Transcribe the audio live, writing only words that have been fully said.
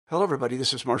Hello, everybody.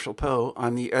 This is Marshall Poe.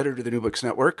 I'm the editor of the New Books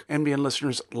Network. NBN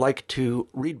listeners like to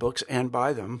read books and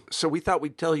buy them. So we thought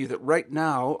we'd tell you that right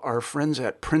now, our friends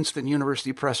at Princeton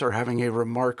University Press are having a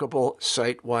remarkable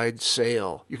site-wide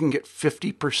sale. You can get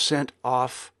 50%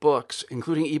 off books,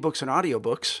 including ebooks and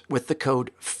audiobooks, with the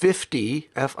code 50,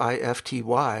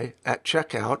 F-I-F-T-Y, at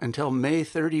checkout until May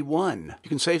 31. You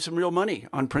can save some real money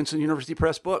on Princeton University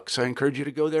Press books. I encourage you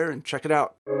to go there and check it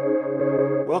out.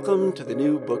 Welcome to the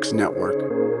New Books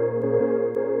Network.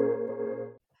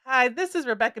 Hi, this is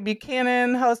Rebecca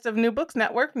Buchanan, host of New Books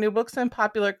Network, New Books and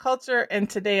Popular Culture, and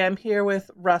today I'm here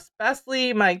with Russ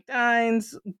Besley, Mike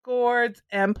Dines, Gords,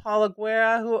 and Paula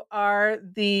Guerra, who are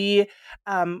the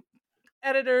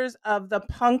editors of The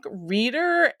Punk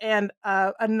Reader and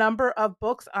a number of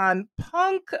books on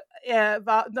punk,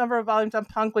 number of volumes on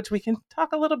punk, which we can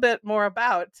talk a little bit more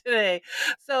about today.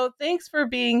 So thanks for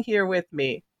being here with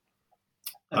me.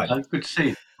 Hello, good to see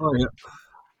you. Oh, yeah.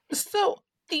 So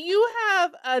you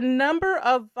have a number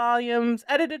of volumes,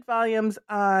 edited volumes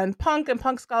on punk and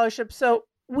punk scholarship. So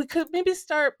we could maybe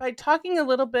start by talking a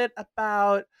little bit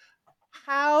about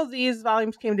how these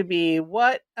volumes came to be,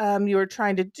 what you were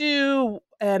trying to do,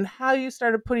 and how you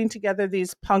started putting together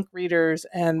these punk readers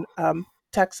and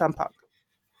texts on punk.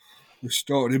 It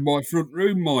started in my front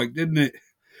room, Mike, didn't it?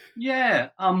 Yeah,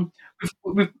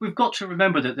 we've got to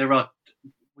remember that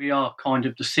we are kind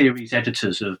of the series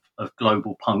editors of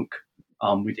Global Punk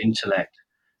with Intellect,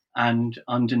 and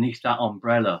underneath that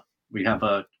umbrella we have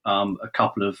a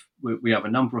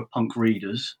number of punk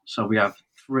readers. So we have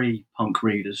 3 punk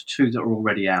readers, 2 that are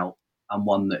already out and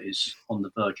 1 that is on the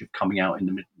verge of coming out in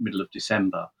the middle of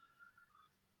December.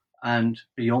 And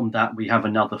beyond that, we have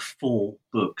another 4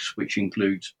 books, which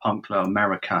includes Punk Lower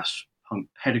Maracas, Punk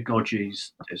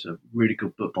Pedagogies. There's a really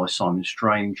good book by Simon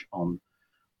Strange on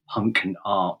punk and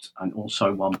art, and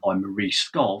also one by Marie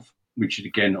Skov, which is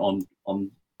again on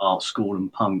art school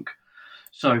and punk.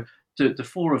 So the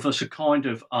 4 of us are kind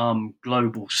of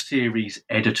global series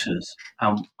editors.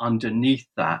 Underneath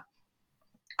that,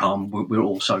 we're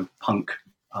also punk.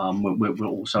 We're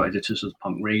also editors of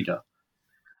Punk Reader.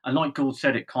 And like Gord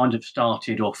said, it kind of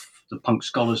started off, the Punk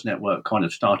Scholars Network kind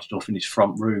of started off in his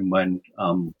front room when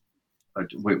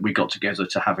we got together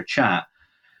to have a chat.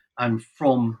 And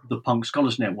from the Punk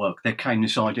Scholars Network, there came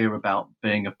this idea about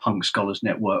being a Punk Scholars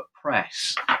Network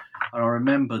press. And I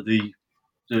remember the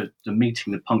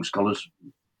meeting, the Punk Scholars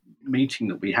meeting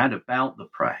that we had about the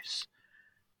press.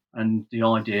 And the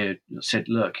idea said,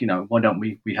 look, why don't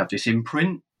we have this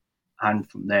imprint? And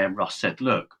from there, Russ said,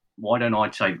 look, why don't I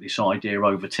take this idea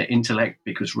over to Intellect?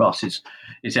 Because Russ is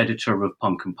editor of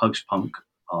Punk and Post-Punk,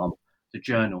 the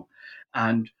journal.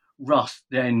 And Russ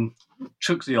then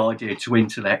took the idea to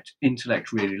Intellect.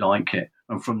 Intellect really liked it.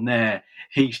 And from there,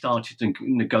 he started to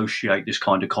negotiate this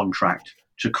kind of contract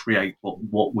to create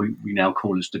what we now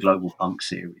call as the Global Punk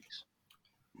series.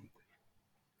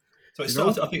 So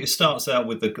I think it starts out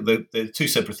with the 2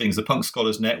 separate things. The Punk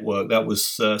Scholars Network, that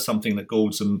was something that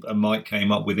Gords and Mike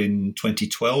came up with in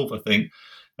 2012, I think.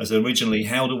 As originally,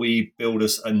 how do we build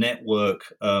a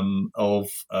network of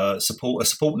support, a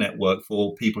support network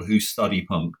for people who study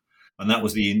punk? And that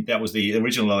was the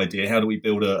original idea. How do we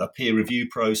build a peer review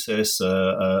process,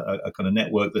 a kind of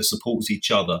network that supports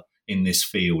each other in this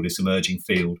field, this emerging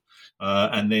field?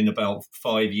 And then about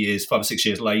 5 or 6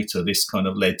 years later, this kind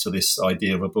of led to this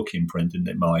idea of a book imprint, didn't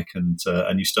it, Mike? And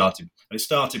it started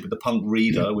with the Punk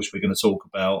Reader, which we're going to talk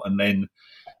about, and then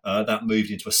that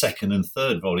moved into a 2nd and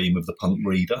 3rd volume of the Punk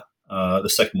Reader.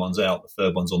 The 2nd one's out, the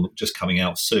 3rd one's just coming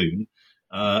out soon.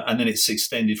 And then it's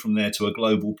extended from there to a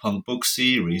Global Punk book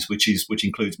series, which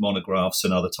includes monographs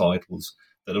and other titles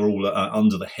that are all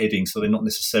under the heading. So they're not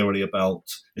necessarily about,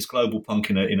 it's global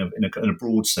punk in a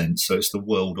broad sense. So it's the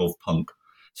world of punk.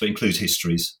 So it includes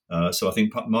histories. So I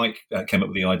think Mike came up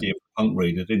with the idea of Punk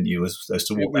Reader, didn't you, as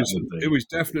to what that would be? It was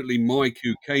definitely Mike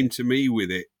who came to me with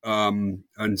it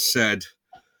and said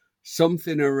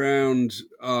something around,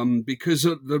 because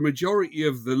the majority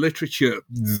of the literature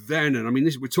then, and I mean,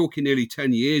 we're talking nearly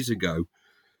 10 years ago,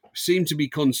 seemed to be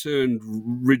concerned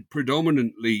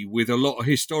predominantly with a lot of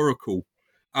historical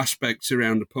aspects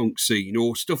around the punk scene,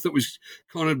 or stuff that was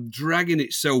kind of dragging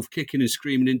itself kicking and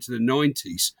screaming into the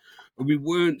 90s, and we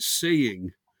weren't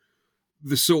seeing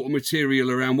the sort of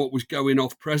material around what was going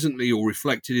off presently or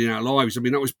reflected in our lives. I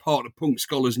mean, that was part of Punk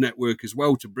Scholars Network as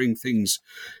well, to bring things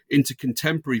into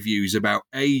contemporary views about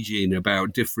aging,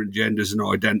 about different genders and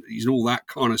identities and all that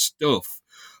kind of stuff,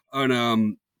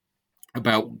 and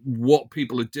about what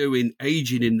people are doing,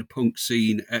 aging in the punk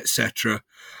scene, etc.,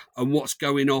 and what's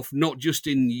going off, not just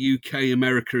in the UK,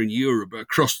 America and Europe, but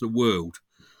across the world.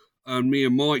 And me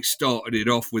and Mike started it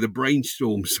off with a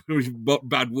brainstorm,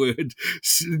 bad word,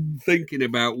 thinking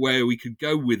about where we could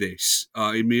go with this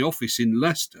in my office in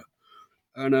Leicester.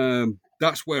 And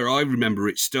that's where I remember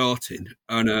it starting.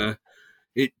 And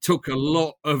it took a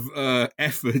lot of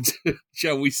effort,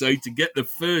 shall we say, to get the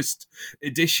first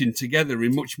edition together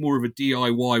in much more of a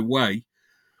DIY way.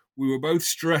 We were both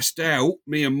stressed out,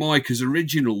 me and Mike as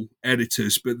original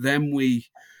editors, but then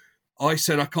I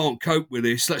said, I can't cope with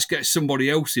this, let's get somebody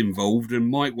else involved. And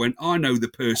Mike went, I know the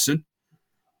person,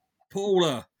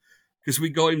 Paula, because we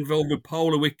got involved with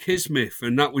Paula with Kismet,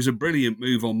 and that was a brilliant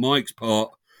move on Mike's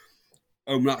part.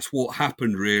 And that's what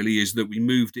happened, really, is that we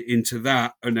moved it into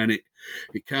that, and then it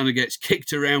kind of gets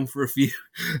kicked around for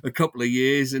a couple of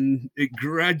years, and it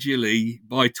gradually,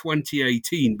 by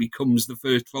 2018, becomes the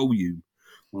first volume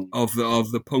of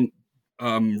the Punk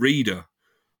Reader.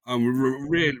 And we're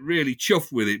really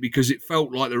chuffed with it, because it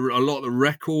felt like a lot of the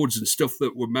records and stuff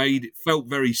that were made, it felt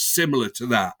very similar to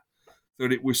that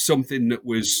it was something that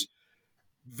was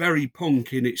very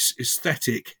punk in its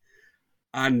aesthetic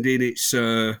and in its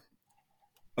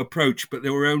approach, but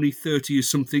there were only 30 or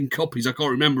something copies. I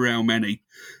can't remember how many.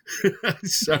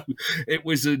 So it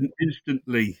was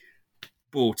instantly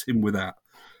bought in with that.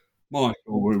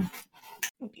 Michael.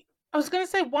 I was going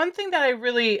to say one thing that I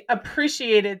really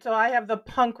appreciated. So I have the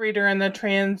Punk Reader and the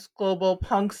Trans Global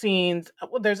Punk Scenes.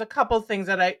 Well, there's a couple things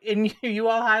that you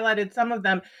all highlighted some of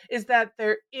them, is that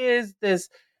there is this,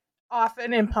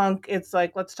 often in punk, it's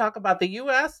like, let's talk about the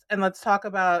US and let's talk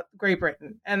about Great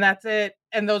Britain. And that's it.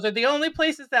 And those are the only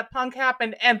places that punk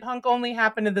happened, and punk only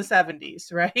happened in the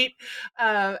 70s, right?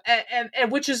 And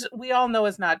which is, we all know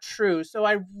is not true. So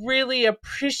I really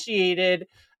appreciated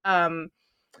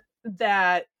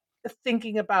that,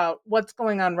 thinking about what's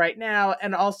going on right now,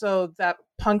 and also that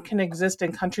punk can exist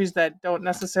in countries that don't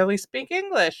necessarily speak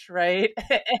English, right?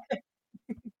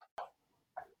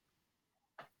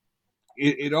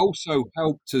 It also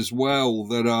helped as well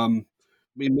that I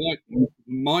mean,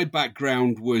 my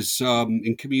background was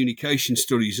in communication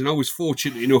studies, and I was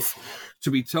fortunate enough to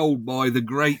be told by the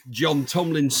great John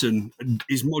Tomlinson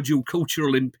his module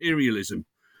Cultural Imperialism.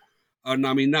 And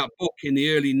I mean, that book in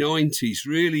the early 90s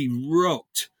really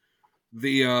rocked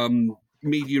the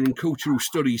media and cultural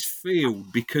studies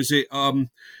field, because it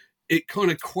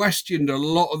kind of questioned a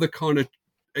lot of the kind of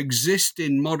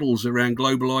existing models around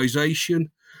globalization,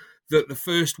 that the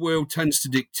first world tends to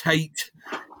dictate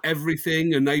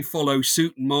everything and they follow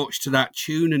suit and march to that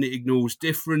tune, and it ignores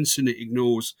difference, and it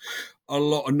ignores a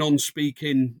lot of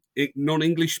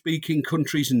non-English speaking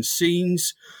countries and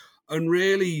scenes. And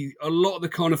really, a lot of the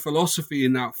kind of philosophy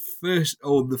in that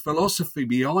the philosophy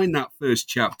behind that first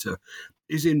chapter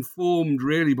is informed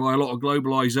really by a lot of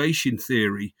globalization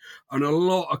theory and a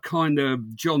lot of kind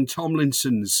of John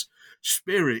Tomlinson's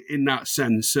spirit, in that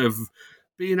sense of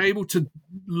being able to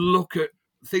look at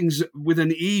things with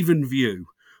an even view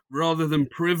rather than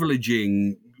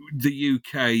privileging the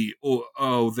UK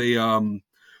or the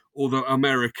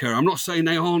America. I'm not saying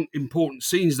they aren't important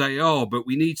scenes, they are, but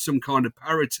we need some kind of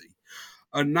parity.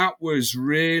 And that was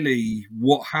really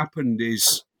what happened,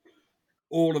 is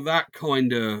all of that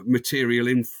kind of material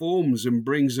informs and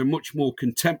brings a much more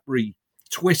contemporary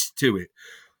twist to it.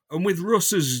 And with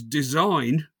Russ's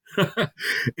design,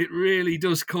 it really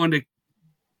does kind of,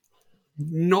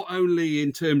 not only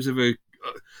in terms of the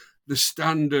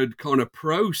standard kind of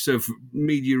prose of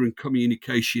media and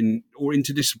communication or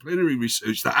interdisciplinary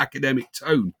research, that academic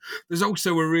tone, there's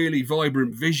also a really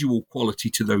vibrant visual quality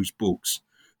to those books.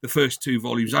 The first two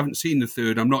volumes, I haven't seen the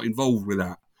third, I'm not involved with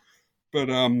that. But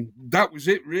that was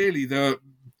it, really.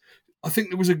 I think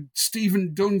there was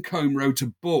Stephen Duncombe wrote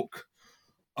a book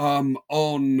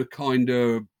on the kind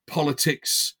of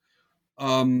politics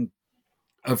of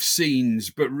scenes,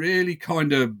 but really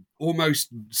kind of almost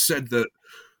said that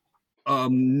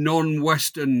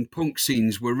non-Western punk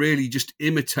scenes were really just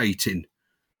imitating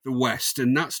the West,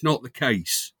 and that's not the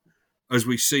case, as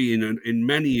we see in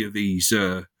many of these.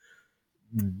 Well,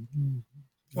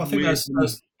 I think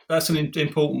that's an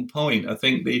important point. I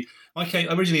think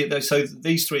so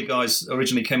these three guys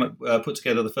originally put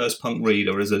together the first Punk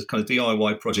Reader as a kind of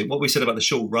DIY project. What we said about the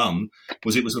short run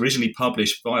was it was originally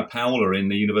published by Paula in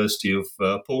the University of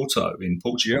Porto in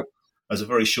Portugal as a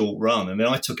very short run, and then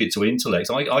I took it to Intellect.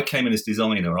 I came in as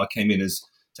designer. I came in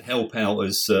to help out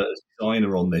as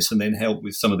designer on this, and then help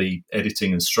with some of the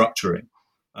editing and structuring.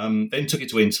 Then took it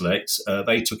to Intellect.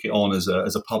 They took it on as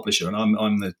a publisher, and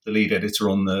I'm the lead editor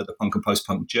on the Punk and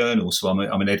Post-Punk Journal. So I'm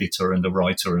an editor and a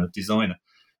writer and a designer.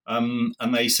 And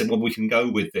they said, well, we can go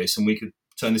with this, and we could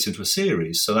turn this into a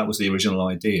series. So that was the original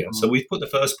idea. So we put the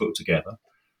first book together.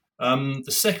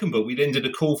 The second book, we then did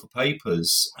a call for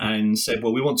papers and said,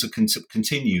 well, we want to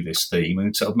continue this theme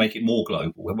and sort of make it more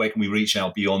global. Where can we reach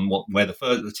out beyond where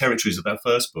the territories of that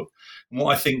first book? And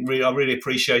what I think I really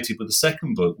appreciated with the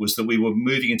second book was that we were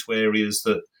moving into areas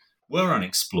that were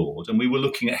unexplored, and we were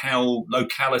looking at how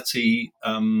locality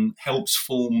helps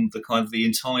form the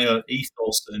entire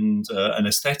ethos and an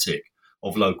aesthetic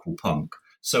of local punk.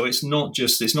 So it's not,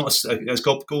 as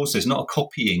Gord says, not a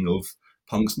copying of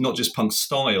punk's, not just punk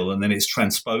style, and then it's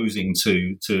transposing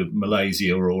to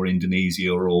Malaysia or Indonesia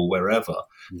or wherever.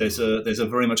 Mm-hmm. There's a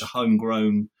very much a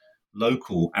homegrown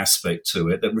local aspect to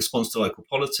it that responds to local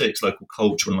politics, local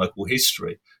culture, and local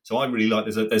history. So I really like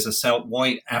there's a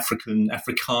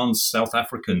Afrikaans South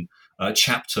African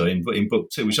chapter in book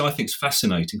 2, which I think is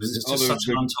fascinating because it's just such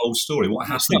an untold story. What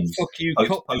happens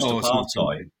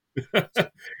post-apartheid?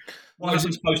 What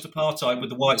happens post-apartheid with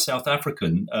the white South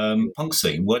African punk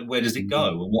scene? Where does it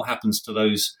go, and what happens to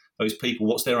those people?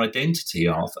 What's their identity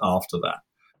after that?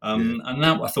 And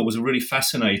that I thought was really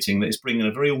fascinating. That it's bringing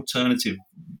a very alternative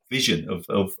vision of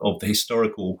the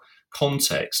historical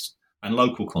context and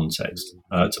local context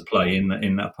to play in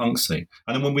that punk scene.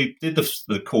 And then when we did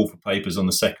the call for papers for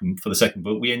the second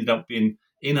book, we ended up being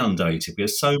inundated. We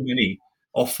had so many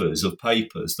offers of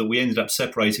papers that we ended up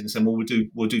separating and saying, well,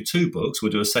 we'll do 2 books.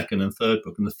 We'll do a second and third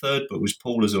book. And the third book, which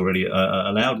Paul has already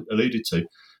alluded to,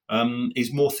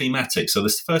 is more thematic. So the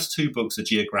first 2 books are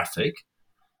geographic.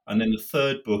 And then the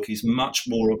third book is much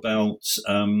more about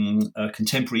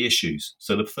contemporary issues.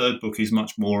 So the third book is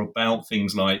much more about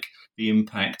things like the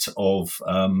impact of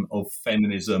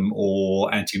feminism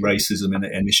or anti-racism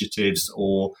initiatives,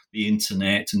 or the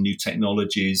internet and new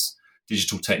technologies,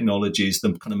 digital technologies,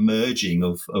 the kind of merging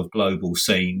of global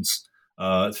scenes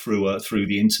through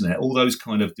the internet. All those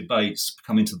kind of debates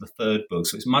come into the third book.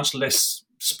 So it's much less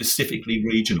specifically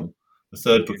regional. The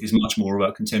third book is much more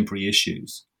about contemporary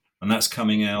issues. And that's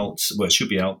coming out, well, it should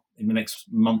be out in the next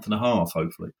month and a half,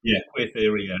 hopefully. Yeah, Queer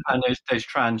Theory. Yeah. And there's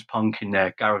trans punk in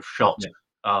there, Gareth Schott.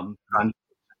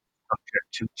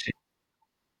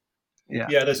 Yeah.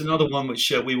 Yeah, there's another one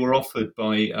which we were offered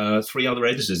by 3 other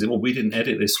editors. Well, we didn't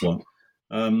edit this one.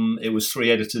 It was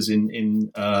 3 editors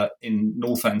in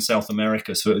North and South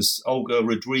America. So it was Olga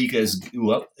Rodriguez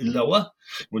Ulloa,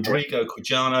 Rodrigo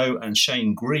Quijano, and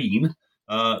Shane Green.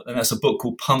 And that's a book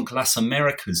called Punk Las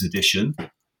Americas Edition,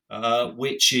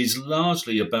 which is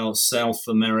largely about South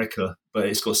America, but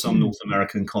it's got some North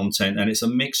American content, and it's a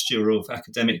mixture of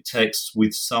academic texts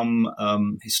with some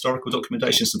historical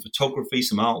documentation, some photography,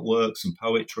 some artwork, some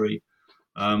poetry.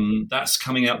 That's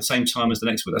coming out at the same time as the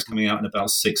next book. That's coming out in about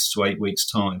 6 to 8 weeks'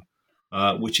 time,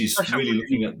 which is really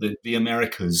looking at the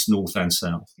Americas, North and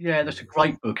South. Yeah, that's a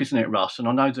great book, isn't it, Russ? And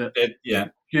I know that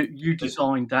you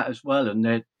designed that as well,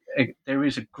 and there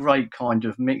is a great kind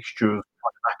of mixture of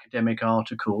academic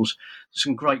articles,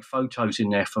 some great photos in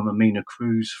there from Amina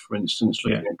Cruz, for instance,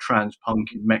 looking at trans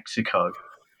punk in Mexico.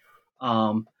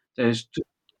 There's,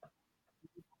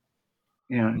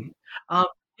 the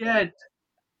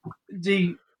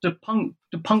punk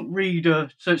reader.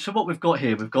 So what we've got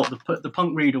here, we've got the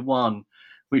Punk Reader 1,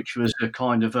 which was a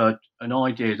kind of an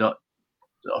idea that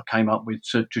I came up with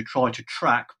to try to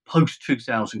track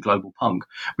post-2000 global punk,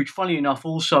 which, funny enough,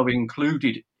 also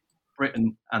included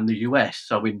Britain and the US.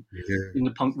 So in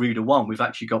the Punk Reader 1, we've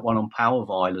actually got one on power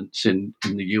violence in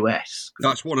the US.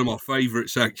 That's one of my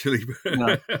favourites, actually.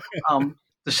 The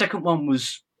second one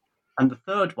was, and the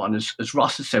third one, as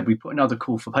Russ has said, we put another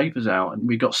call for papers out, and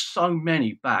we got so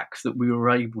many back that we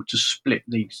were able to split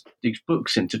these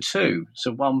books into 2.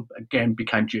 So one, again,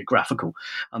 became geographical,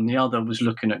 and the other was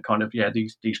looking at kind of,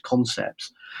 these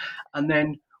concepts. And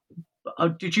then,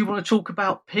 did you want to talk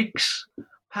about pigs,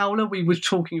 Paula? We were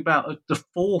talking about the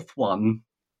fourth one.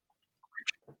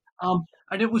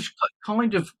 And it was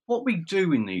kind of what we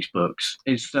do in these books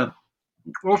is that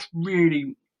what's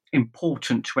really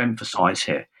important to emphasise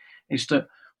here is that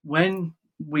when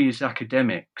we as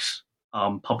academics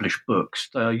publish books,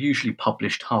 they are usually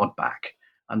published hardback,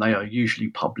 and they are usually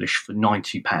published for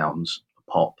 £90 a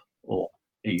pop or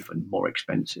even more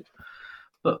expensive.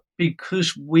 But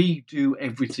because we do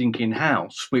everything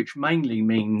in-house, which mainly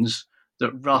means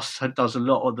that Russ does a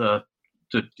lot of the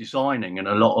designing and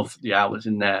a lot of the hours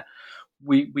in there,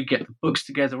 we get the books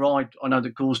together. I know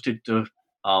that Gors did the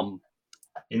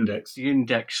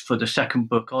index for the second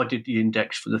book. I did the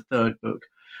index for the third book.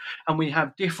 And we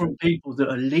have different people that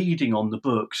are leading on the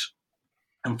books.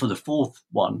 And for the fourth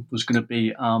one was going to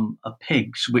be a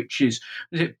pigs, which is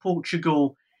it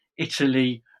Portugal,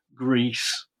 Italy,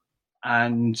 Greece,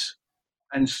 and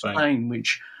Spain,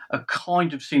 which are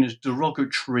kind of seen as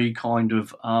derogatory kind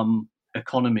of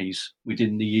economies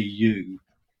within the EU.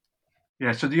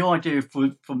 Yeah, so the idea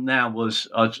from now was,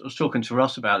 I was talking to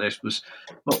Russ about this, was,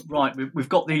 well, right, we've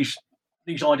got these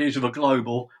ideas of a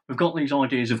global, we've got these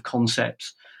ideas of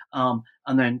concepts, and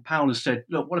then Paula said,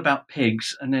 look, what about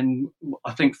pigs? And then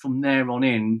I think from there on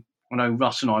in, I know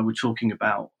Russ and I were talking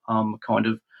about kind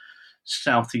of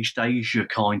Southeast Asia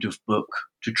kind of book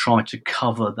to try to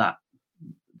cover that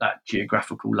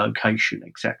geographical location,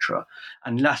 etc.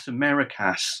 And Las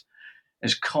Americas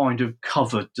has kind of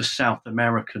covered the South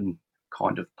American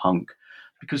kind of punk,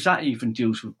 because that even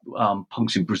deals with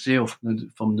punks in Brazil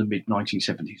from the mid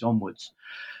 1970s onwards.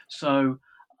 So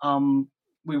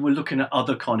we were looking at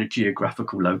other kind of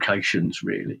geographical locations,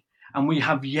 really, and we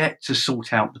have yet to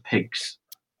sort out the pigs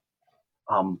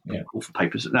call for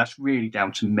papers. That's really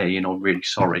down to me, and I'm really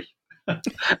sorry.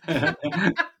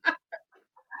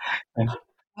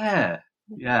 Yeah.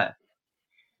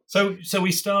 So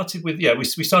we started with we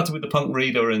started with the Punk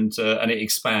Reader, and it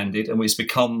expanded, and it's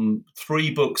become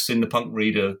 3 books in the Punk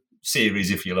Reader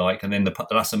series, if you like, and then the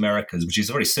Las Americas, which is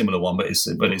a very similar one, but it's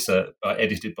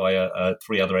edited by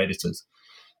 3 other editors.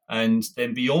 And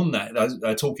then beyond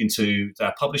that, talking to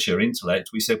our publisher, Intellect,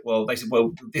 they said, well,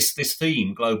 this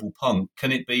theme, global punk,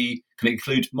 can it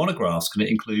include monographs? Can it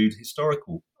include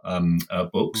historical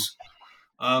books?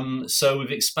 So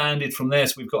we've expanded from there.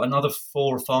 So we've got another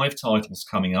 4 or 5 titles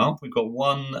coming up. We've got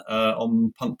one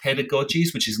on punk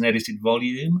pedagogies, which is an edited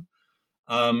volume,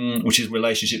 which is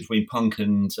relationships between punk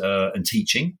and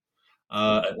teaching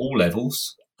at all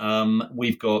levels.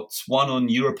 We've got one on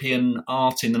European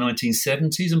art in the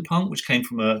 1970s and punk, which came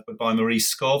from by Marie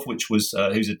Skov, who's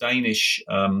a Danish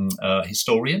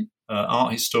historian,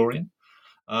 art historian,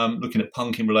 looking at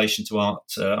punk in relation to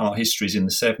art histories in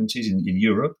the 70s in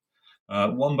Europe.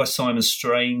 One by Simon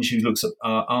Strange, who looks at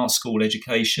art school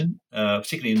education,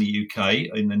 particularly in the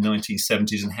UK in the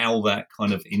 1970s, and how that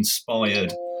kind of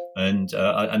inspired and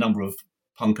a number of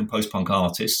punk and post-punk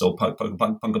artists, or punk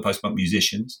and post-punk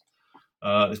musicians.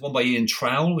 There's one by Ian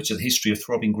Trowell, which is the history of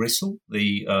Throbbing Gristle,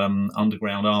 the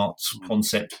underground art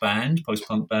concept band,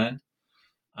 post-punk band.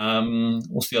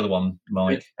 What's the other one,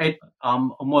 Mike?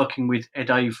 I'm working with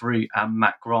Ed Avery and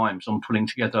Matt Grimes on putting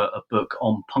together a book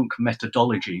on punk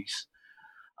methodologies,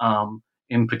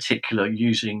 in particular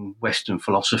using Western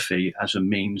philosophy as a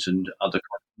means and other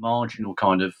kind of marginal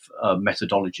kind of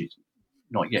methodologies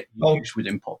not yet used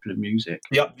within popular music.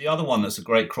 The other one that's a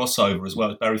great crossover as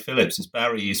well is Barry Phillips.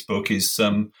 Barry's book is...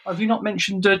 have you not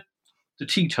mentioned the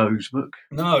Tito's book?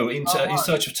 No, In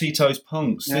Search of Tito's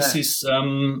Punks. Yeah.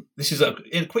 This is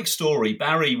a quick story.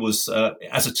 Barry was,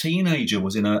 as a teenager,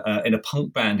 was in a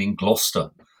punk band in Gloucester,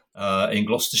 in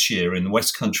Gloucestershire, in the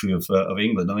West Country of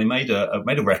England, and they made a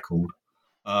record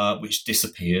which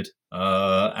disappeared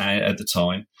at the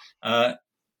time.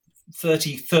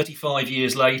 35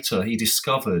 years later, he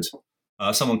discovered.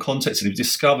 Someone contacted him,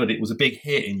 discovered it was a big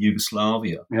hit in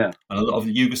Yugoslavia. Yeah. And a lot of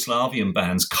the Yugoslavian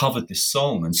bands covered this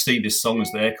song and see this song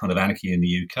as their kind of Anarchy in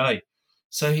the UK.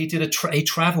 So he did he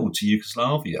travelled to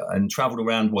Yugoslavia and travelled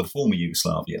around, the former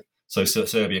Yugoslavia, so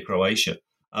Serbia, Croatia.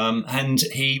 And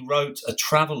he wrote a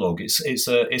travelogue. It's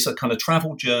a kind of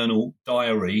travel journal,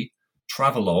 diary,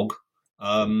 travelogue,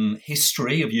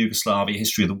 history of Yugoslavia,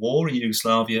 history of the war in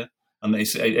Yugoslavia. And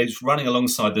it's running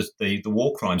alongside the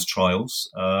war crimes trials,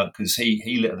 because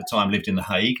he at the time lived in The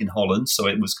Hague in Holland, so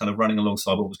it was kind of running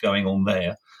alongside what was going on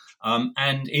there,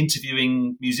 and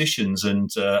interviewing musicians and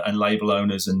label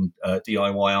owners and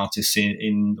DIY artists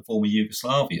in the former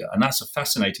Yugoslavia. And that's a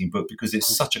fascinating book because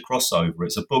it's such a crossover.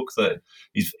 It's a book that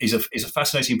is a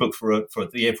fascinating book for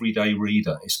the everyday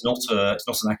reader. It's not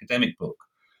an academic book,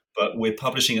 but we're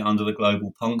publishing it under the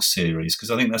Global Punk series because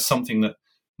I think that's something that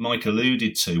Mike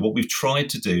alluded to. What we've tried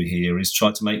to do here is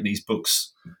try to make these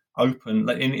books open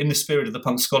in the spirit of the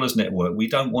Punk Scholars Network. We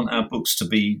don't want our books to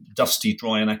be dusty,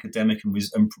 dry, and academic and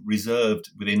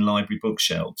reserved within library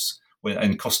bookshelves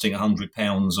and costing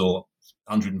 £100 or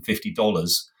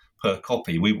 $150 per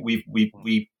copy.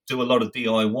 We do a lot of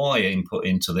DIY input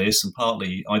into this, and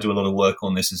partly I do a lot of work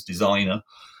on this as designer.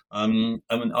 And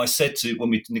I said when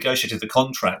we negotiated the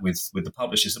contract with the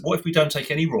publishers, what if we don't take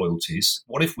any royalties?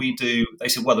 What if we do? They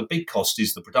said, well, the big cost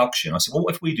is the production. I said, well,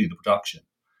 what if we do the production?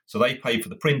 So they pay for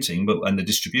the printing and the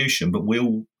distribution, but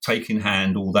we'll take in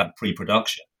hand all that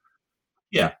pre-production.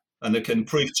 Yeah, and the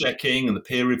proof checking and the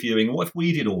peer reviewing. What if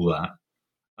we did all that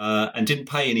and didn't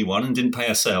pay anyone and didn't pay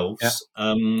ourselves?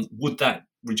 Yeah. Would that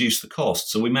reduce the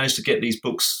cost? So we managed to get these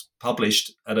books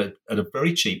published at a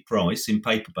very cheap price in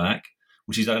paperback,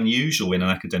 which is unusual in an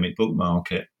academic book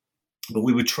market. But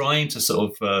we were trying to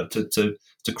sort of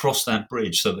to cross that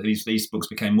bridge so that these books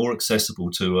became more accessible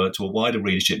to a wider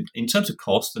readership in terms of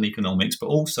cost and economics, but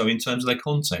also in terms of their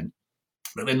content.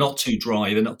 they're not too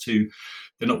dry. They're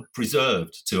not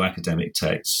preserved to academic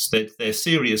texts. They're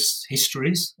serious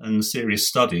histories and serious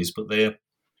studies, but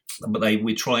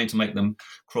we're trying to make them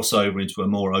cross over into a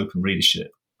more open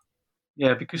readership.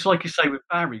 Yeah, because like you say with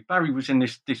Barry was in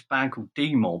this band called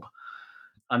D-Mob,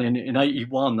 and in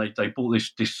 81 they brought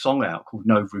this song out called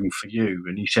No Room for You,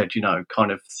 and he said,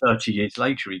 kind of 30 years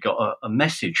later he got a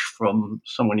message from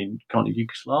someone in kind of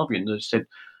Yugoslavia that said,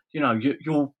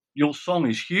 your song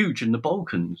is huge in the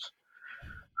Balkans.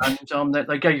 And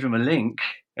they gave him a link,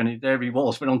 and there he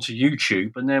was, went onto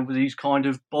YouTube, and there were these kind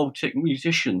of Baltic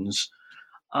musicians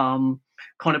kind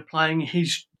of playing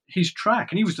his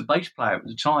track, and he was the bass player at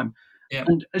the time. Yeah.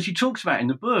 And as he talks about in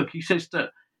the book, he says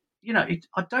that,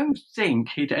 I don't think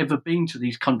he'd ever been to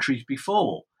these countries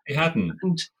before. He hadn't.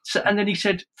 And then he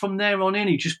said from there on in,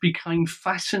 he just became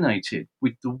fascinated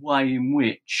with the way in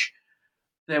which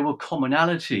there were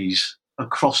commonalities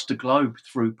across the globe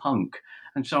through punk.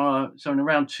 And so in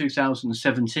around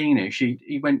 2017-ish,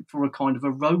 he went for a kind of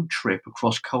a road trip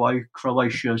across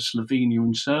Croatia, Slovenia,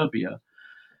 and Serbia.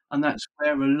 And that's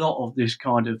where a lot of this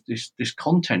kind of this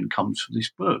content comes from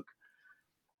this book.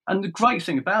 And the great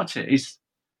thing about it is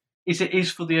it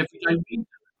is for the everyday reader.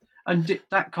 And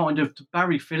that kind of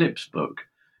Barry Phillips book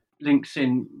links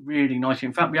in really nicely.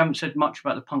 In fact, we haven't said much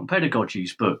about the Punk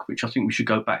Pedagogies book, which I think we should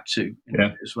go back to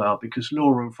as well, because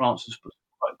Laura and Francis put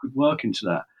quite good work into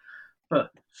that.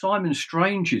 But Simon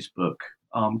Strange's book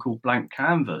called Blank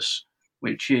Canvas,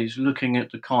 which is looking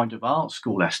at the kind of art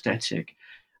school aesthetic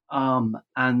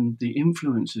and the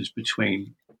influences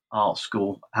between art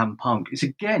school and punk, it's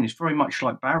very much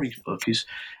like Barry's book.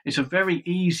 It's a very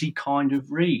easy kind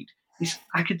of read. It's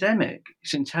academic,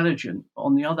 it's intelligent, but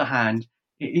on the other hand,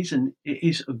 it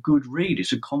is a good read.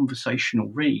 It's a conversational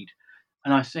read.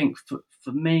 And I think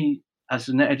for me, as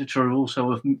an editor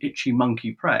also of Itchy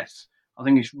Monkey Press, I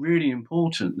think it's really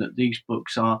important that these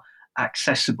books are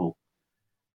accessible.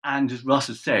 And as Russ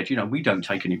has said, we don't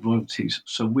take any royalties,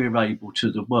 so we're able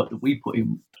to, the work that we put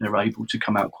in, they're able to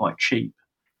come out quite cheap.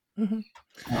 Mm-hmm.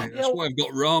 That's why I've got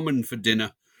ramen for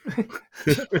dinner.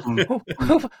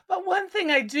 But one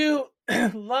thing I do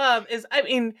love is,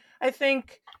 I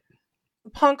think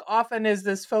punk often is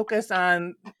this focus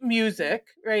on music,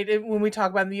 right? When we talk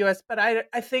about in the US, but I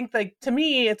think, like, to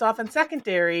me, it's often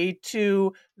secondary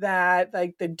to that,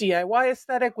 like the DIY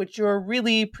aesthetic, which you're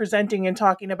really presenting and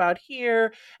talking about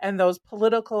here, and those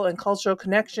political and cultural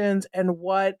connections, and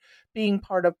what being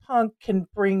part of punk can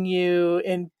bring you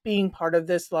in being part of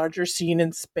this larger scene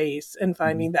in space and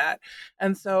finding that.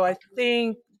 And so I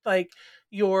think, like,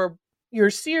 your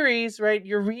series, right,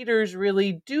 your readers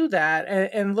really do that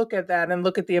and look at that and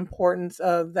look at the importance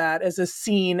of that as a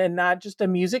scene, and not just a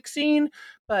music scene,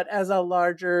 but as a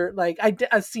larger, like,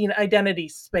 a scene identity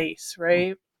space,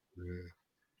 right? Yeah.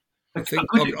 I think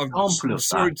a good example of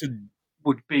that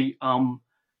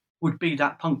would be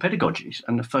that Punk Pedagogies,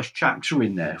 and the first chapter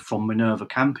in there from Minerva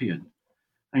Campion,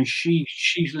 and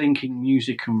she's linking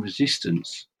music and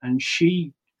resistance, and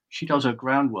she does her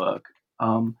groundwork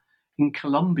in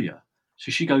Colombia.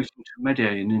 So she goes into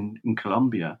Medellin in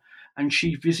Colombia, and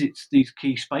she visits these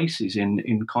key spaces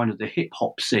in kind of the hip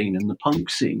hop scene and the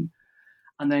punk scene,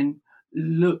 and then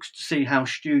looks to see how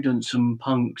students and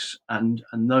punks and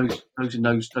those in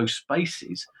those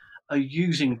spaces are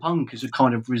using punk as a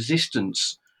kind of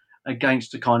resistance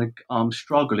against the kind of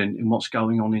struggle in what's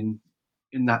going on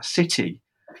in that city.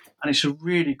 And it's a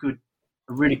really good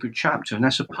chapter, and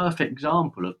that's a perfect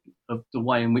example of the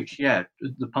way in which,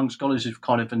 the Punk Scholars is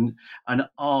kind of an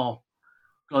our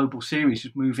global series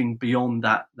is moving beyond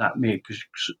that mere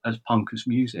as punk as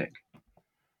music.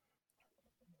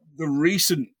 The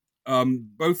recent,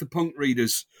 both the punk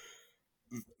readers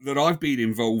that I've been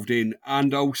involved in,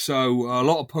 and also a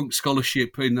lot of punk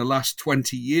scholarship in the last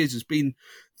 20 years, has been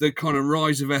the kind of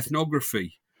rise of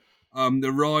ethnography,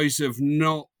 the rise of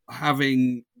not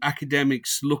having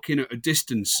academics looking at a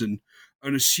distance and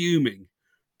assuming,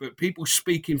 but people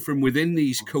speaking from within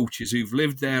these cultures who've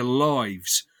lived their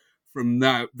lives from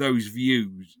those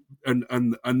views and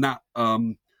that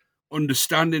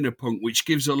understanding of punk, which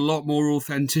gives a lot more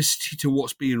authenticity to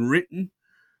what's being written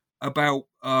about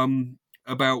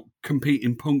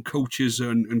competing punk cultures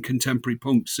and contemporary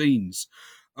punk scenes.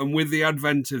 And with the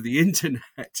advent of the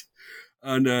internet,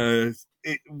 and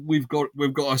we've got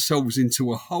ourselves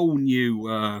into a whole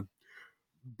new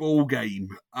ball game.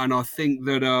 And I think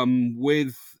that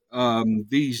with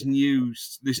this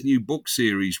new book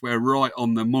series, we're right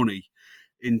on the money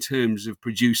in terms of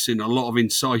producing a lot of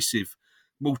incisive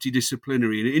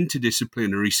multidisciplinary and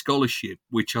interdisciplinary scholarship,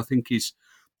 which I think is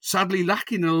sadly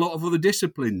lacking in a lot of other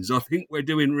disciplines. I think we're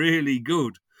doing really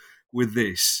good with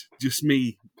this. Just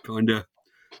me kind of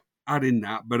adding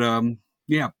that, but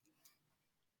yeah.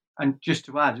 And just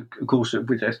to add, of course,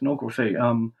 with ethnography,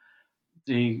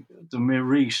 the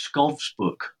Marie Skov's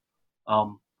book,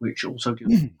 which also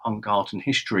deals with punk art and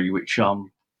history, which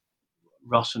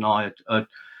Russ and I are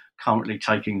currently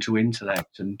taking to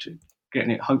Intellect and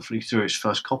getting it hopefully through its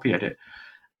first copy edit,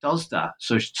 does that.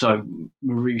 So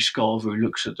Marie Skov, who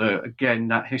looks at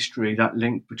that history, that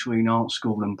link between art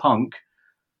school and punk,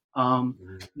 not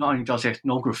only does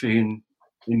ethnography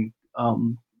in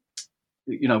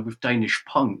with Danish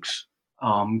punks,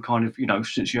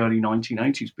 since the early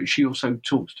 1980s, but she also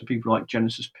talks to people like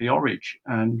Genesis P-Orridge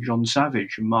and John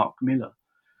Savage and Mark Miller,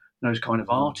 those kind of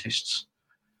artists.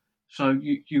 So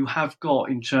you have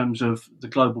got, in terms of the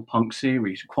Global Punk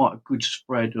series, quite a good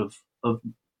spread of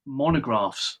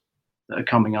monographs that are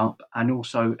coming up, and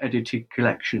also edited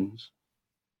collections.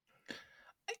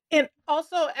 And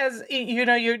also, as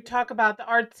you talk about the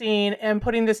art scene and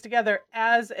putting this together,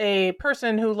 as a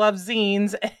person who loves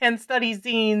zines and studies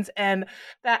zines, and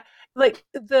that, I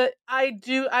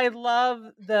love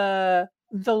the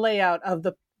layout of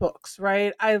the books,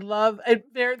 right? I love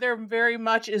it. There very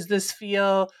much is this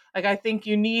feel like, I think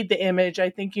you need the image. I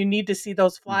think you need to see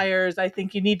those flyers. I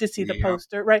think you need to see the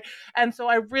poster, right? And so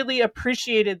I really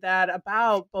appreciated that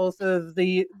about both of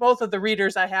the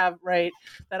readers I have, right?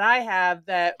 That I have,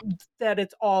 that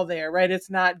it's all there, right? It's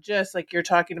not just like you're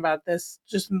talking about this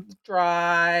just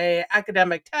dry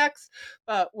academic text,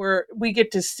 but we get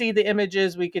to see the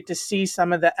images, we get to see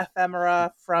some of the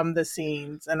ephemera from the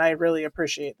scenes, and I really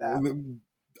appreciate that.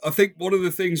 I think one of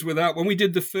the things with that, when we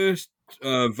did the first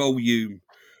volume,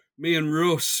 me and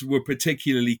Russ were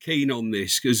particularly keen on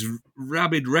this because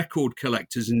rabid record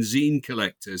collectors and zine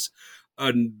collectors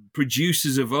and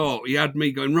producers of art, he had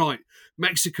me going, right,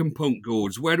 Mexican punk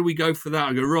gourds, where do we go for that?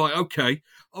 I go, right, okay.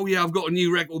 Oh, yeah, I've got a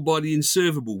new record by the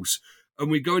Inservables. And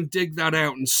we go and dig that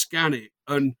out and scan it.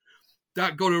 And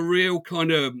that got a real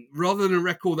kind of, rather than a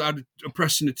record that had a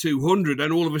pressing of 200,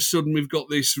 and all of a sudden we've got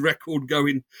this record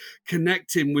going,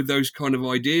 connecting with those kind of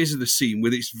ideas of the scene,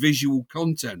 with its visual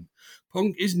content.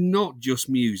 Punk is not just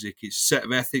music, it's a set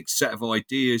of ethics, set of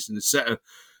ideas, and a set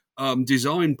of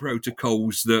design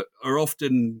protocols that are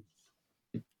often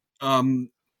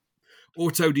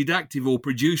autodidactic or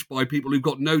produced by people who've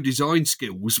got no design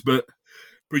skills, but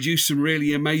produce some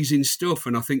really amazing stuff.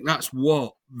 And I think that's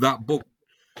what that book,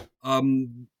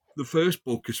 the first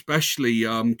book especially,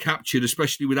 captured,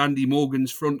 especially with Andy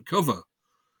Morgan's front cover,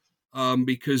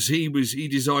 because he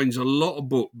designs a lot of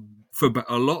book for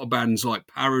a lot of bands like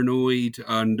Paranoid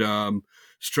and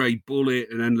Stray Bullet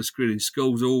and Endless Grinning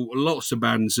Skulls, lots of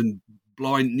bands, and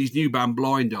his new band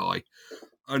Blind Eye,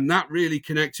 and that really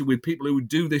connected with people who would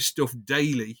do this stuff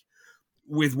daily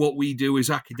with what we do as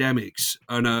academics.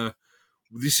 And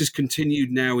this has continued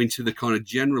now into the kind of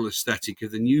general aesthetic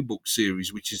of the New Book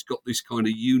series, which has got this kind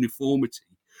of uniformity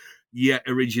yet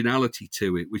originality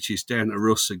to it, which is down to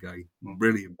Russ again.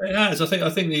 Brilliant. It has. I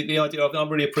think the idea. I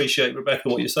really appreciate, Rebecca,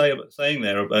 what you're saying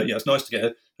there. About, it's nice to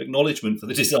get acknowledgement for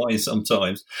the design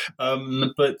sometimes.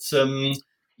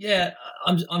 Yeah,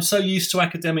 I'm so used to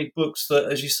academic books that,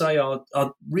 as you say, are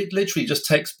literally just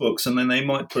textbooks, and then they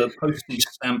might put a postage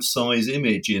stamp size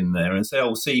image in there and say,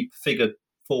 "Oh, see figure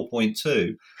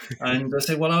 4.2," and I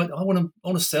say, "Well, I want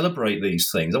to celebrate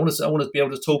these things. I want to be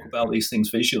able to talk about these things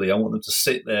visually. I want them to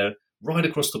sit there right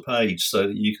across the page so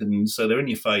that so they're in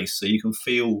your face, so you can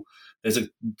feel there's a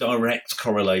direct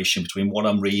correlation between what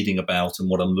I'm reading about and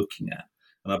what I'm looking at."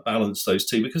 And I balance those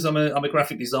two because I'm a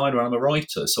graphic designer and I'm a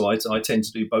writer, so I tend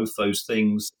to do both those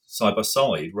things side by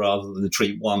side rather than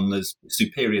treat one as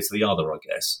superior to the other, I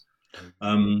guess.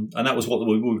 And that was what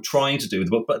we were trying to do with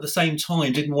the book, but at the same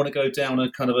time didn't want to go down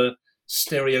a kind of a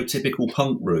stereotypical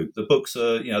punk route. The books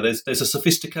are, there's a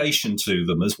sophistication to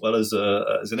them as well as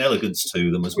an elegance to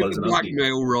them, as well as an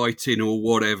blackmail writing or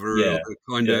whatever, or the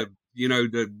kind of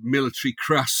the military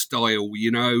crass style,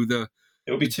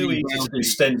 it would be too easy to do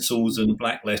stencils and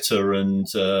black letter and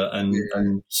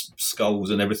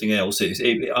skulls and everything else.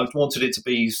 I wanted it to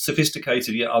be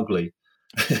sophisticated yet ugly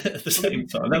at the same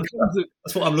time.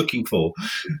 That's what I'm looking for.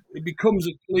 It becomes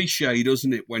a cliche,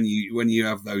 doesn't it, when you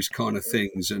have those kind of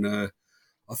things? And I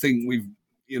think we've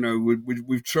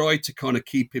tried to kind of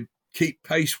keep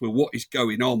pace with what is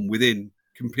going on within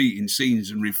competing scenes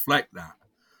and reflect that,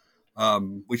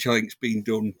 which I think has been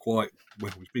done quite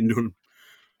well. It's been done,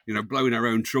 blowing our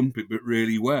own trumpet, but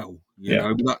really well.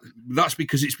 But that's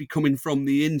because it's becoming from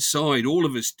the inside. All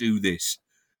of us do this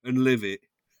and live it.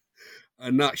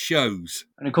 And that shows.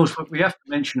 And of course, we have to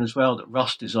mention as well that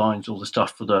Russ designs all the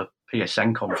stuff for the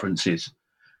PSN conferences.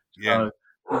 Yeah. So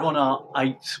we're on our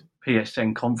 8th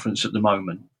PSN conference at the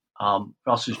moment.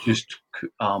 Russ has just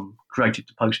created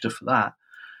the poster for that,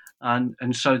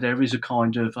 and so there is a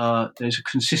kind of there's a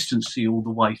consistency all the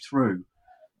way through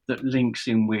that links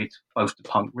in with both the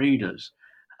punk readers.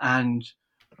 And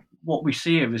what we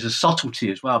see here is a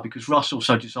subtlety as well, because Russ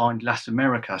also designed Las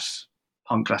Americas,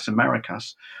 Punk Las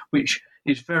Americas, which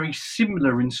is very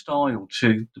similar in style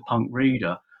to the Punk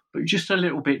Reader, but just a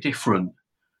little bit different.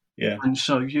 Yeah. And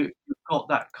so you've got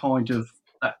that kind of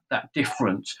that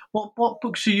difference. What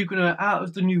books are you going to, out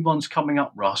of the new ones coming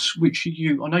up, Russ, which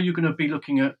I know you're going to be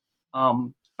looking at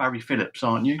Barry Phillips,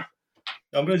 aren't you?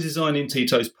 I'm going to design in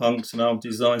Tito's Punks, and I'll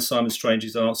design Simon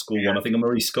Strange's Art School one. I think I'm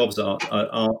Marie Scobb's art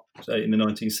in the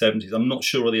 1970s. I'm not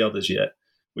sure of the others yet,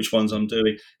 which ones I'm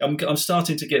doing. I'm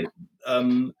starting to get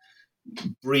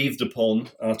breathed upon.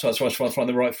 I try to find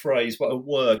the right phrase, but at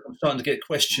work, I'm starting to get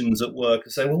questions at work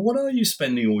and say, well, what are you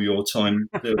spending all your time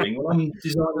doing? Well, I'm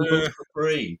designing books for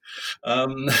free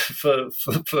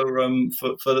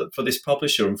for this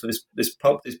publisher and for this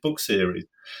book series.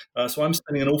 So I'm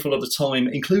spending an awful lot of time,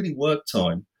 including work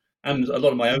time, and a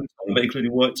lot of my own time, but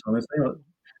including work time. And saying,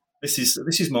 this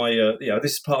is my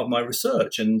this is part of my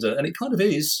research, and it kind of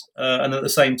is. And at the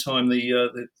same time,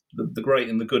 the great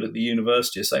and the good at the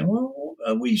university are saying, well,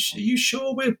 are you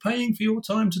sure we're paying for your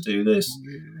time to do this?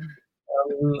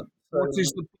 What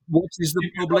is the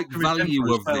public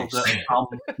value of this?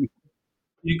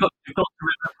 You've got to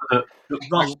remember that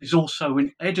Russ is also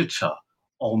an editor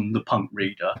on the Punk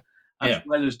Reader as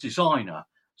well as designer.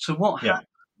 So what happens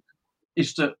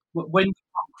is that when the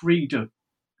Punk Reader,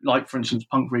 like for instance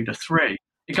Punk Reader 3,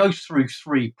 it goes through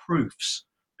 3 proofs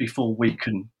before we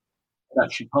can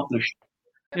actually publish.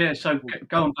 Yeah, so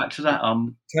going back to that,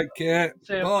 take care.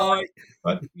 Bye.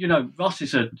 Russ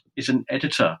is an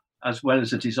editor as well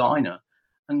as a designer,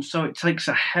 and so it takes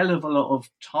a hell of a lot of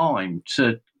time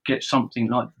to get something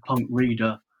like the Punk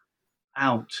Reader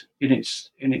out in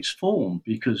its form.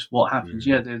 Because what happens?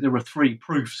 There are 3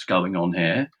 proofs going on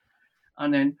here,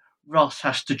 and then Russ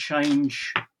has to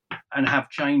change and have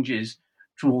changes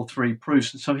to all 3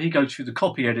 proofs, and so he goes through the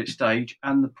copy edit stage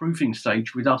and the proofing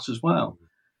stage with us as well.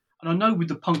 And I know with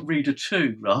the Punk Reader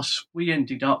 2, Russ, we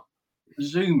ended up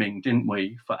Zooming, didn't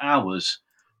we, for hours,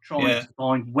 trying to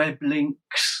find web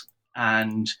links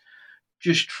and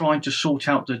just trying to sort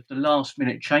out the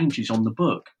last-minute changes on the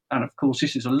book. And, of course,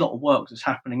 this is a lot of work that's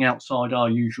happening outside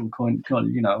our usual kind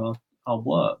of our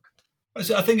work.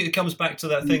 I think it comes back to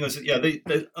that thing.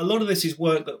 A lot of this is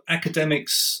work that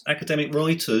academic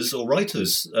writers or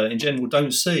writers in general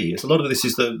don't see. A lot of this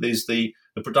is the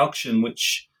production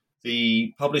which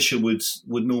the publisher would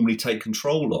normally take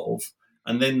control of,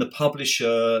 and then the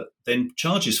publisher then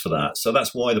charges for that. So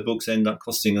that's why the books end up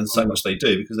costing so much they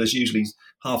do, because there's usually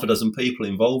half a dozen people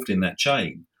involved in that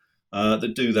chain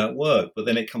that do that work. But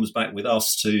then it comes back with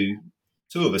us to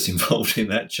 2 of us involved in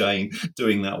that chain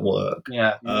doing that work,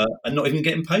 and not even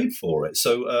getting paid for it.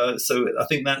 So I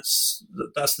think that's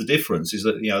the difference. Is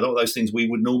that a lot of those things we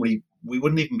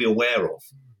wouldn't even be aware of.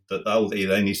 That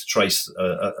they need to trace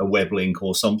a web link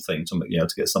or something to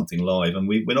get something live, and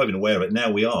we're not even aware of it.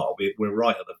 Now we are. We're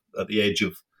right at the edge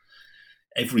of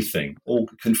everything, all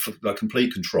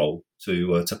complete control.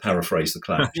 To paraphrase the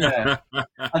Clash.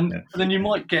 And then you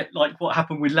might get like what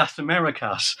happened with Las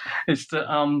Americas. Is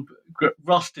that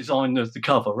Russ designed the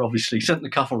cover, obviously sent the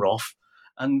cover off,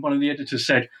 and one of the editors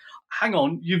said, hang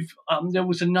on, there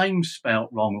was a name spelt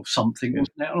wrong or something,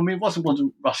 wasn't it? I mean, it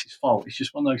wasn't Russ's fault. It's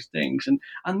just one of those things.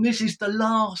 And this is the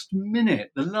last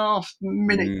minute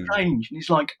change. And he's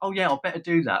like, oh yeah, I better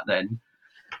do that then.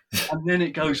 And then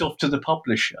it goes off to the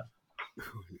publisher.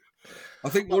 I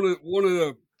think one of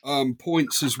the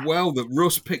points as well that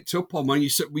Russ picked up on, when you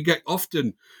said we get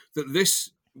often that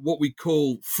this, what we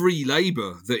call free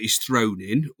labour that is thrown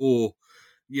in, or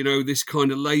this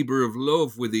kind of labour of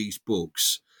love with these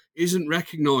books, isn't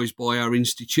recognised by our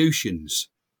institutions.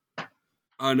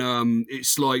 And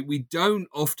it's like we don't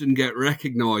often get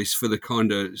recognised for the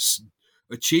kind of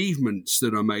achievements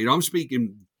that are made. I'm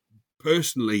speaking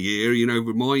personally here,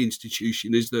 with my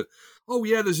institution, is that, oh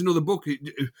yeah, there's another book,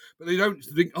 but they don't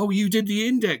think, oh, you did the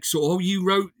index, or oh,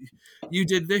 you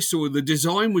did this, or the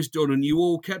design was done and you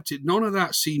all kept it. None of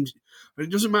that seems, and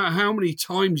it doesn't matter how many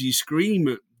times you scream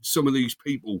at some of these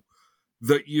people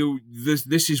that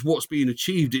this is what's being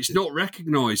achieved. It's not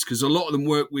recognised because a lot of them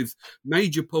work with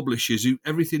major publishers who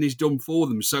everything is done for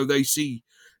them, so they see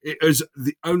it as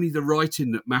only the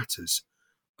writing that matters.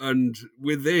 And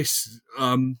with this,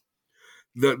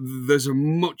 that there's a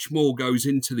much more goes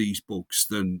into these books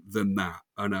than that,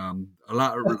 and a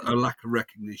lack of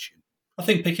recognition. I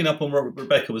think picking up on what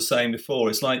Rebecca was saying before,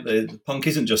 it's like the punk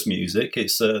isn't just music.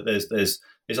 It's there's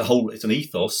a whole, it's an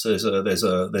ethos. There's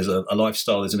a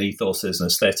lifestyle. There's an ethos. There's an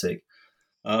aesthetic,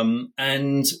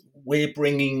 and we're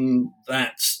bringing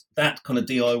that kind of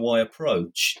DIY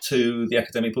approach to the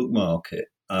academic book market,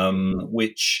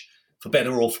 which, for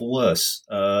better or for worse,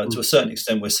 to a certain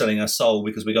extent, we're selling our soul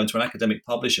because we're going to an academic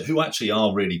publisher who actually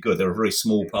are really good. They're a very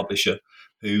small publisher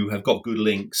who have got good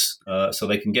links, so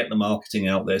they can get the marketing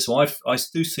out there. So I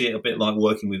do see it a bit like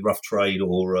working with Rough Trade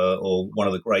or one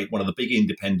of the big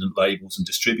independent labels and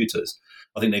distributors.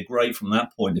 I think they're great from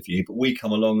that point of view. But we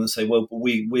come along and say, well,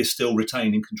 we're still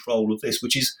retaining control of this,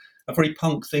 which is a very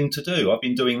punk thing to do. I've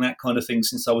been doing that kind of thing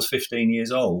since I was 15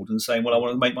 years old, and saying, well, I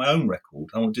want to make my own record.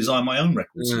 I want to design my own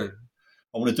records. Yeah.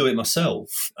 I want to do it myself,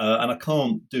 and I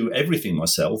can't do everything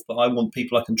myself, but I want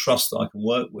people I can trust that I can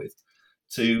work with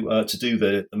to do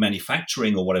the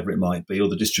manufacturing or whatever it might be, or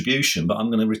the distribution. But I'm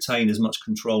going to retain as much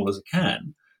control as I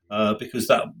can, because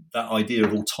that idea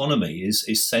of autonomy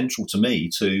is central to me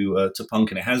to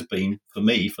punk, and it has been for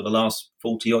me for the last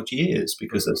 40 odd years,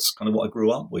 because that's kind of what I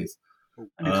grew up with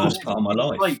as part of my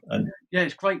life.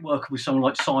 It's great working with someone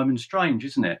like Simon Strange,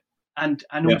 isn't it? And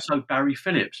also Barry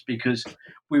Phillips, because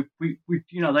we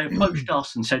they approached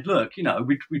us and said, look,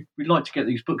 we'd like to get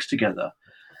these books together.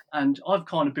 And I've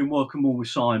kind of been working more with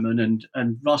Simon,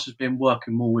 and Russ has been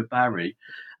working more with Barry.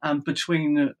 And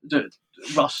between the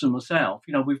Russ and myself,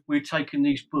 we've taken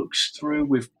these books through.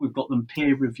 We've got them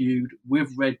peer reviewed.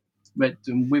 We've read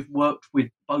them. We've worked with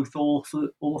both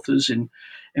authors in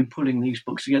pulling these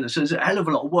books together. So there's a hell of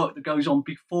a lot of work that goes on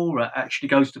before it actually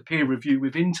goes to peer review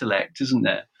with Intellect, isn't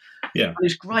there? Yeah, and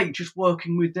it's great just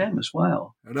working with them as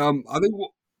well. And I think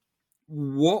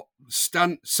what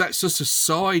sets us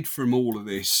aside from all of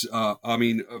this,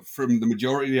 from the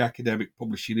majority of the academic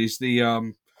publishing, is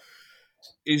the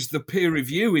peer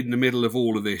review in the middle of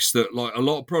all of this. That, like, a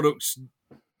lot of products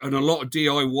and a lot of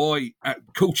DIY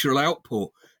cultural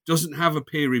output doesn't have a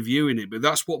peer review in it, but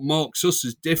that's what marks us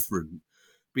as different,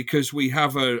 because we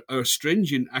have a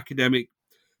stringent academic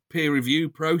peer review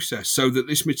process, so that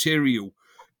this material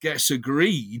gets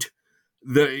agreed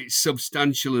that it's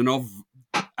substantial and of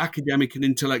academic and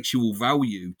intellectual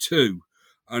value too,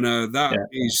 and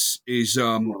is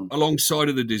alongside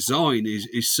of the design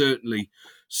is certainly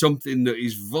something that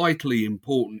is vitally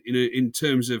important in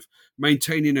terms of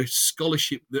maintaining a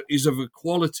scholarship that is of a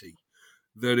quality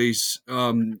that is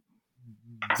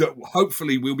that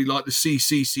hopefully will be like the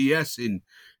CCCS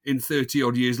in 30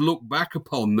 odd years, look back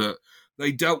upon that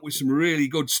they dealt with some really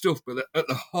good stuff, but at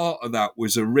the heart of that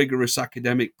was a rigorous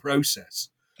academic process.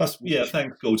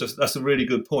 Thanks, Gord. That's a really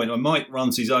good point. Mike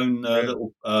runs his own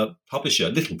little publisher.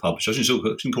 I shouldn't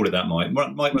call it that, Mike.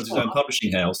 Mike runs his own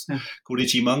publishing house called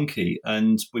Itchy Monkey,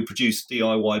 and we produce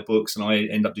DIY books, and I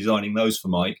end up designing those for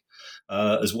Mike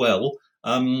as well.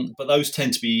 But those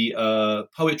tend to be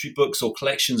poetry books or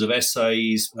collections of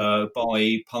essays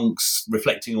by punks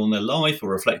reflecting on their life or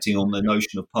reflecting on the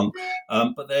notion of punk.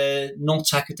 But they're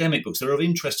not academic books. They're of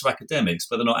interest to academics,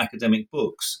 but they're not academic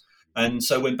books. And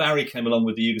so when Barry came along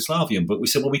with the Yugoslavian book, we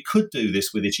said, well, we could do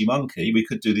this with Itchy Monkey. We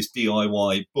could do this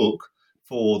DIY book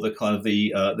for the kind of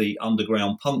the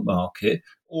underground punk market,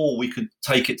 or we could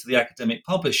take it to the academic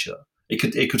publisher.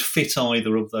 It could fit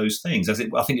either of those things. I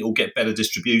think it will get better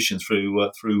distribution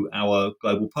through our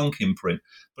Global Punk imprint.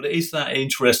 But it is that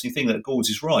interesting thing that Gord's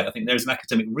is right. I think there's an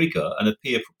academic rigour and a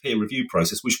peer review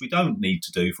process, which we don't need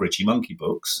to do for Itchy Monkey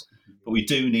books, but we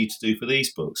do need to do for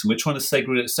these books. And we're trying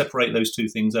to separate those two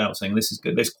things out, saying this is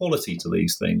good. There's quality to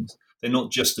these things. They're not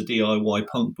just a DIY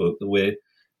punk book that we're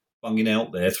bunging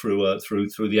out there through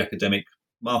the academic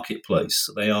marketplace.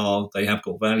 They have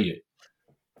got value.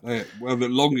 Well, the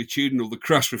longitudinal, the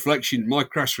Crass Reflection, my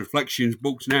Crass Reflections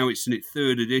books now, it's in its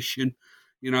third edition.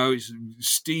 It's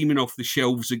steaming off the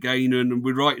shelves again, and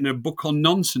we're writing a book on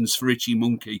nonsense for Itchy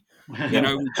Monkey,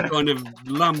 which kind of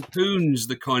lampoons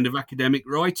the kind of academic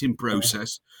writing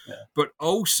process, but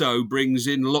also brings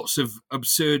in lots of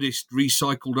absurdist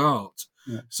recycled art.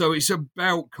 Yeah. So it's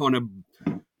about kind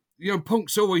of,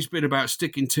 punk's always been about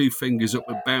sticking two fingers up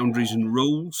at boundaries and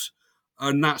rules.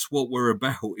 And that's what we're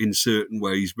about in certain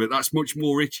ways, but that's much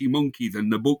more Itchy Monkey than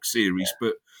the book series. Yeah.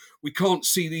 But we can't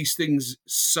see these things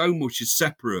so much as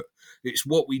separate. It's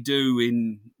what we do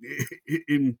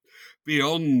in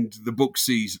beyond the book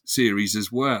series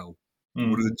as well,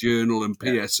 with the journal and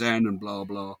PSN and blah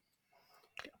blah.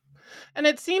 And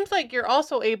it seems like you're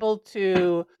also able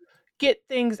to get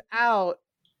things out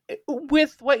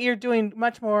with what you're doing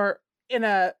much more in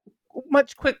a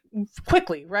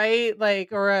quickly, right? Like,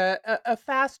 or a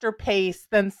faster pace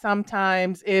than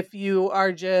sometimes if you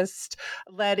are just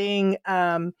letting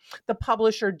the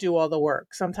publisher do all the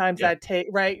work. Sometimes that take,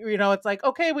 right? It's like,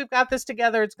 okay, we've got this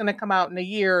together. It's going to come out in a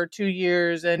year or 2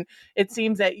 years. And it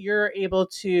seems that you're able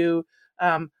to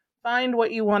find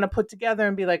what you want to put together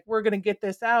and be like, we're going to get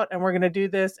this out and we're going to do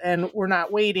this, and we're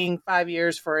not waiting 5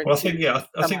 years for it. Well, I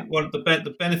think one of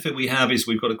the benefit we have is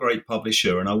we've got a great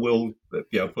publisher, and I will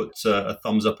put a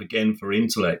thumbs up again for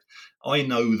Intellect. I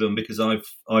know them because I've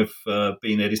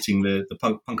been editing the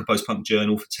Punk and Post Punk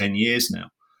Journal for 10 years now.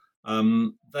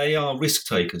 They are risk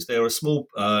takers. They're a small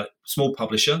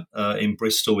publisher in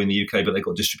Bristol in the UK, but they've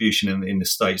got distribution in the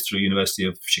States through University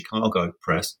of Chicago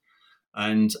Press,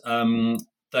 and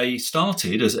they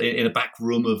started as in a back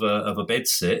room of a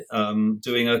bedsit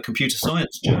doing a computer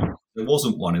science journal. There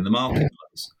wasn't one in the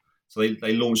marketplace, so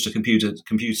they launched a computer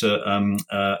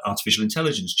artificial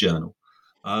intelligence journal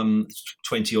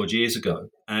 20 odd years ago,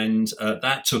 and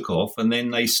that took off. And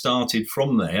then they started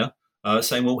from there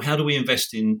saying, well, how do we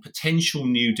invest in potential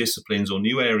new disciplines or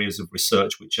new areas of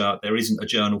research which there isn't a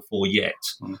journal for yet?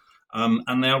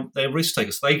 And they're risk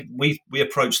takers. We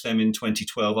approached them in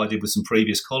 2012. I did with some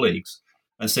previous colleagues,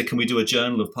 and said, can we do a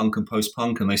journal of punk and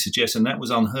post-punk? And they said yes, and that was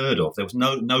unheard of. There was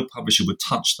no publisher would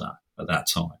touch that at that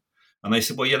time. And they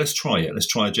said, well, yeah, let's try it. Let's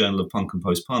try a journal of punk and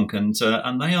post-punk. And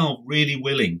they are really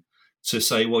willing to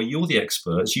say, well, you're the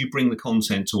experts. You bring the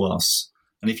content to us.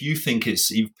 And if you think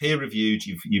you've peer-reviewed,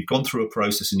 you've gone through a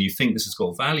process and you think this has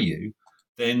got value,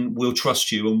 then we'll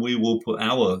trust you and we will put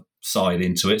our side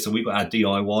into it. So we've got our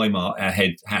DIY our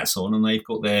hats on, and they've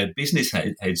got their business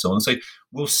heads on. So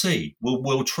we'll see.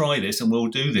 We'll try this, and we'll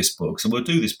do this book. So we'll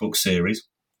do this book series,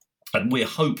 and we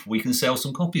hope we can sell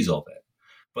some copies of it.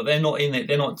 But they're not in it.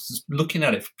 They're not looking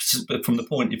at it from the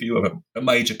point of view of a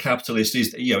major capitalist.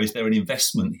 Is there an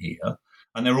investment here?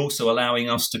 And they're also allowing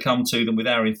us to come to them with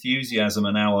our enthusiasm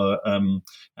and our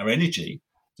energy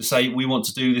to say we want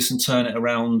to do this and turn it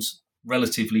around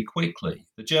relatively quickly.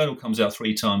 The journal comes out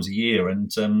 3 times a year,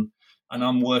 and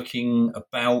I'm working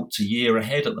about a year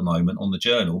ahead at the moment on the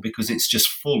journal because it's just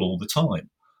full all the time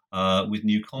with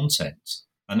new content.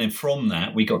 And then from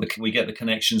that, we get the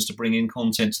connections to bring in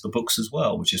content to the books as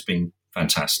well, which has been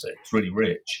fantastic. It's really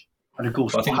rich. And of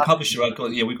course, but I think the publisher, we've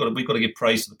got to give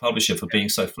praise to the publisher for being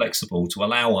so flexible to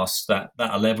allow us that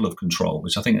level of control,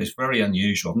 which I think is very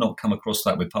unusual. I've not come across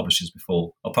that with publishers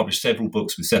before. I've published several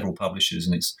books with several publishers,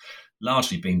 and it's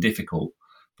largely been difficult,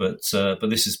 but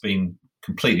this has been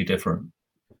completely different.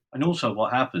 And also,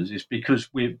 what happens is because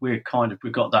we've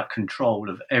got that control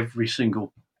of every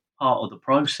single part of the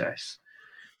process.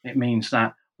 It means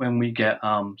that when we get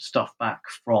stuff back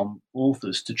from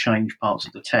authors to change parts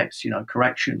of the text,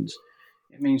 corrections,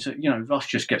 it means that Russ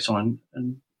just gets on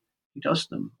and he does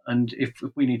them. And if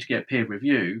we need to get peer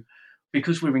review,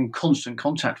 because we're in constant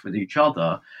contact with each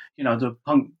other, the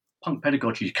punk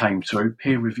pedagogy came through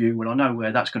peer review. Well, I know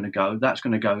where that's going to go. That's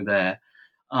going to go there.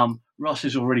 Russ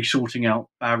is already sorting out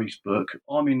Barry's book.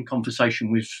 I'm in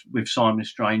conversation with Simon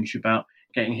Strange about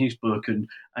getting his book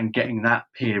and getting that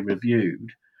peer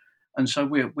reviewed. And so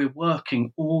we're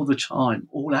working all the time,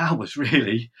 all hours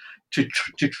really, to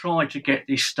try to get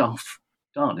this stuff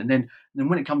done. And then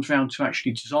when it comes around to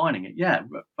actually designing it,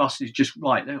 Russ is just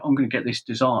right. I'm going to get this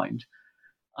designed.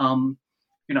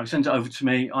 Sends it over to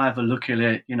me. I have a look at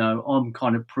it. I'm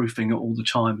kind of proofing it all the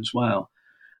time as well.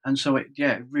 And so it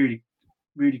really,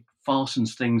 really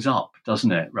fastens things up,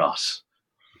 doesn't it, Russ?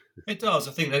 It does.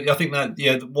 I think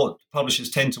that what publishers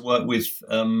tend to work with,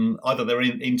 either they're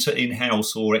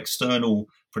in-house or external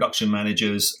production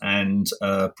managers and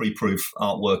pre-proof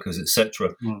art workers,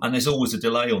 etc. And there's always a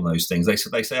delay on those things.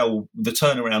 They say, oh, the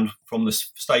turnaround from the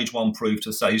stage 1 proof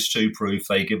to stage 2 proof,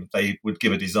 they would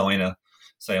give a designer,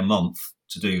 say, a month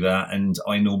to do that, and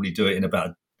I normally do it in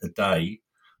about a day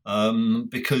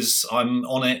because I'm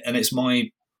on it and it's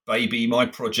my baby, my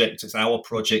project, it's our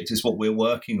project, is what we're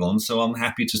working on. So I'm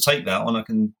happy to take that on. I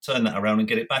can turn that around and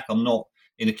get it back. I'm not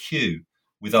in a queue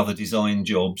with other design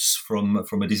jobs from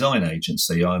a design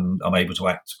agency. I'm able to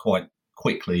act quite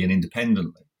quickly and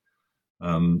independently.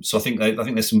 So I think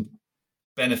there's some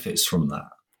benefits from that.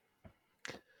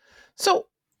 So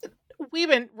we've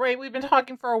been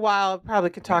talking for a while.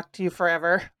 Probably could talk to you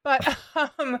forever, but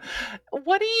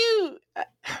what do you?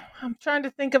 I'm trying to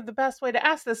think of the best way to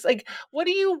ask this. Like, what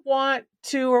do you want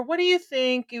to, or what do you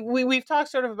think? We've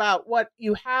talked sort of about what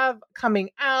you have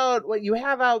coming out, what you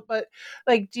have out, but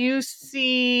like, do you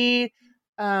see?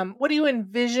 What do you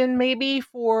envision maybe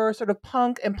for sort of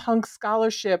punk and punk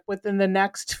scholarship within the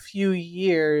next few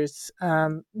years?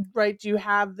 Right? Do you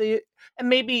have and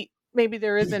maybe maybe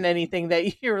there isn't anything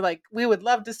that you're like, we would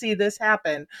love to see this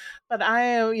happen. But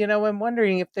I'm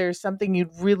wondering if there's something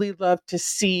you'd really love to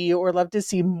see or love to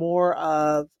see more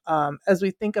of, as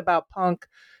we think about punk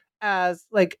as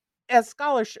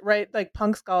scholarship, right? Like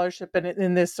punk scholarship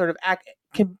in this sort of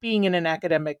being in an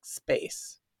academic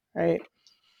space, right?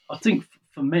 I think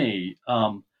for me,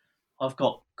 I'm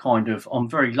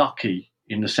very lucky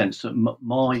in the sense that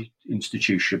my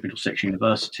institution, Middlesex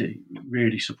University,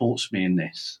 really supports me in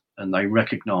this, and they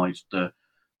recognise the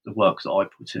work that I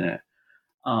put in it.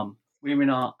 We're in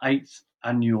our 8th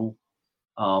annual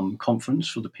conference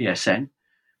for the PSN.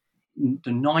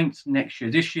 The 9th next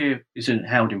year. This year is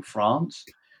held in France.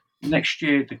 Next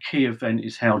year, the key event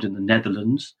is held in the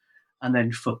Netherlands. And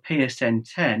then for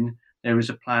PSN 10, there is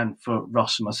a plan for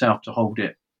Russ and myself to hold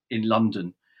it in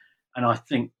London. And I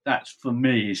think that's, for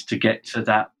me, is to get to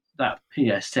that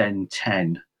PSN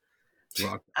 10.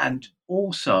 Right. And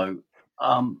also,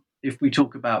 if we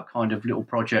talk about kind of little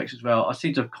projects as well, I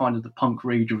see the kind of the punk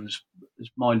reader as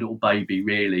my little baby,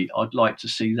 really. I'd like to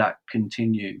see that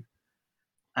continue.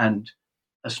 And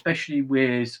especially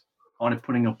with kind of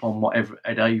putting upon whatever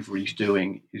Ed Avery's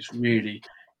doing, is really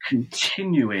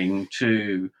continuing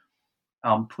to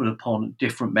put upon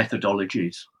different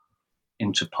methodologies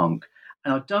into punk.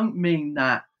 And I don't mean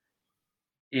that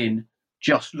in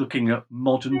just looking at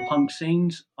modern punk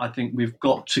scenes. I think we've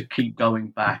got to keep going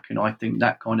back, and I think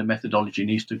that kind of methodology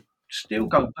needs to still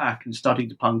go back and study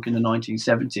the punk in the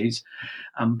 1970s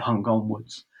and punk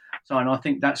onwards. So, and I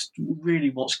think that's really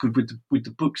what's good with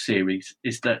the book series,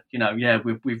 is that,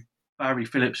 with Barry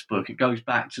Phillips' book, it goes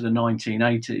back to the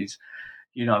 1980s.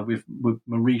 With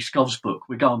Marie Scove's book,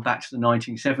 we're going back to the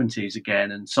 1970s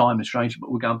again, and Simon Strange's book,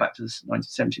 we're going back to the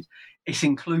 1970s. It's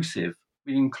inclusive.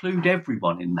 We include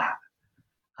everyone in that,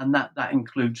 and that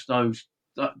includes those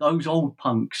older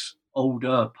punks.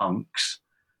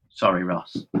 Sorry,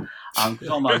 Russ, because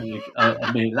I'm only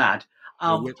a mere lad.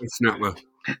 But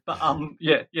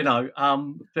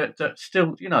that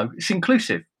still, it's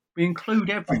inclusive. We include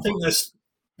everyone. I think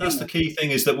that's the key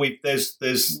thing, is that we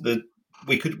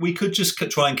could just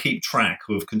try and keep track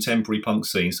of contemporary punk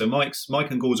scenes. So Mike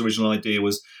and Gord's original idea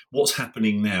was, what's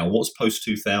happening now? What's post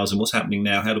 2000? What's happening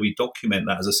now? How do we document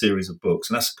that as a series of books?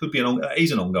 And that could be an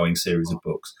ongoing series of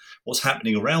books. What's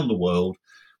happening around the world?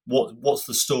 What's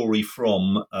the story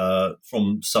from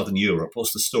Southern Europe?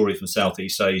 What's the story from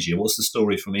Southeast Asia? What's the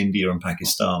story from India and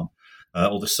Pakistan,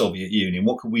 or the Soviet Union?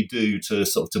 What can we do to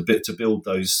to build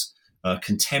those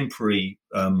contemporary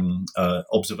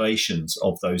observations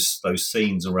of those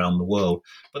scenes around the world?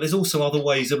 But there's also other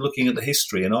ways of looking at the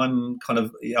history, and I'm a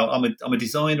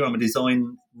designer, I'm a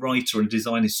design writer and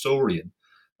design historian,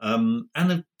 and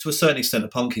to a certain extent a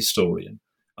punk historian.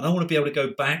 And I want to be able to go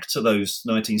back to those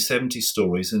 1970s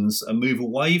stories and move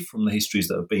away from the histories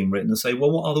that have been written and say, well,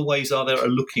 what other ways are there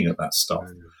of looking at that stuff?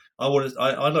 I want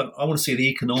to see the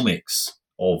economics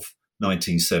of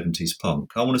 1970s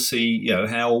punk. I want to see,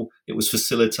 how it was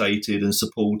facilitated and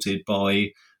supported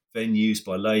by venues,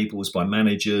 by labels, by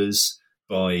managers,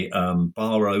 by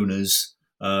bar owners.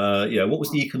 What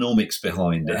was the economics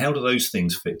behind it? How do those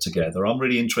things fit together? I'm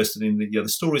really interested in the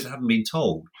stories that haven't been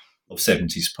told of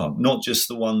 70s punk, not just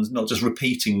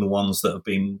repeating the ones that have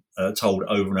been told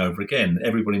over and over again.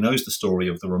 Everybody knows the story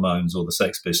of the Ramones or the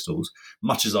Sex Pistols.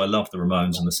 Much as I love the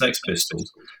Ramones and the Sex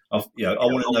Pistols, I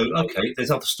want to know, okay,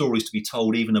 there's other stories to be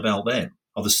told even about them,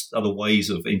 other ways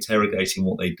of interrogating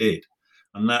what they did.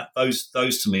 And that those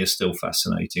to me are still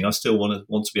fascinating. I still want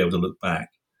to be able to look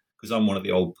back, because I'm one of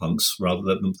the old punks rather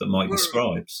than that Mike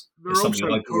describes. There are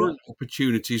also current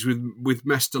opportunities with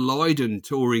Mester Lydon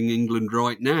touring England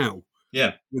right now.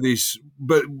 Yeah,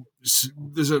 but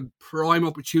there's a prime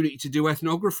opportunity to do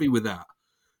ethnography with that,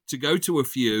 to go to a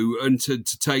few and to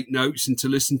take notes and to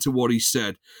listen to what he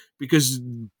said, because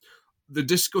the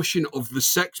discussion of the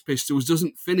Sex Pistols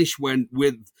doesn't finish with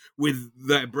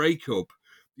their breakup.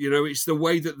 It's the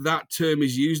way that term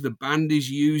is used, the band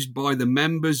is used by the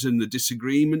members, and the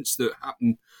disagreements that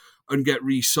happen and get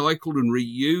recycled and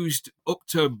reused up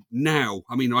to now.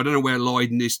 I mean, I don't know where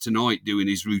Lydon is tonight doing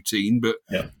his routine, but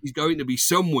he's going to be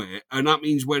somewhere. And that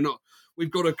means we're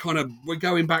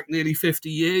going back nearly 50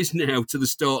 years now to the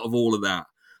start of all of that.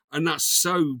 And that's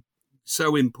so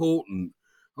important.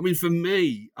 I mean, for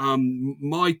me,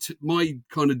 my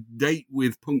kind of date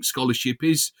with punk scholarship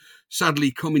is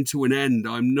sadly coming to an end.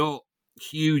 I'm not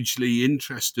hugely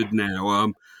interested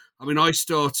now.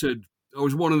 I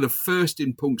was one of the first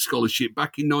in punk scholarship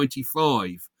back in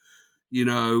 95,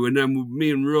 and then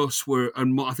me and Russ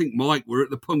I think Mike were at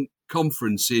the punk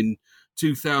conference in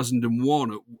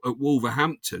 2001 at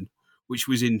Wolverhampton, which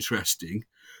was interesting.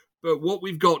 But what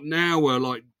we've got now are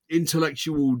like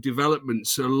intellectual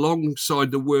developments alongside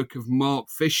the work of Mark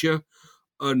Fisher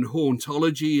and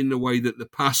hauntology in the way that the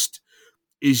past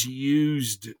is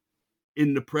used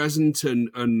in the present and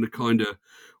the kind of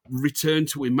return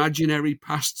to imaginary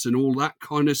pasts and all that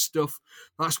kind of stuff.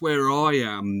 That's where I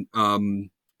am, and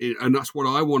that's what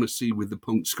I want to see with the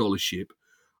punk scholarship.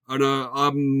 And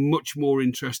I'm much more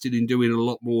interested in doing a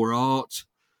lot more art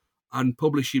and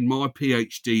publishing my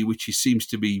PhD, which seems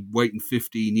to be waiting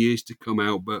 15 years to come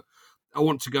out. But I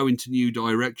want to go into new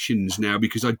directions now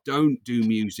because I don't do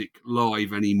music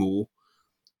live anymore.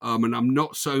 And I'm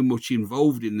not so much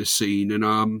involved in the scene.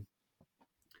 And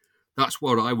that's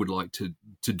what I would like to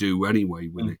do anyway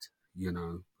with it, you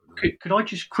know. Could I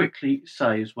just quickly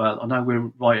say as well, I know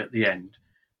we're right at the end,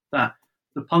 that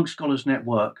the Punk Scholars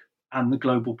Network and the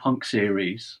Global Punk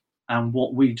Series and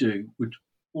what we do would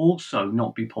also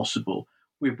not be possible.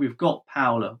 We've got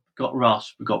Paola, we've got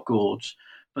Russ, we've got Gords,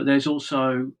 but there's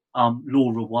also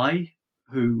Laura Way,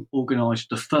 who organised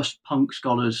the first Punk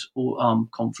Scholars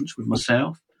conference with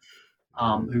myself,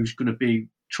 who's going to be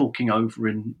talking over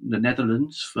in the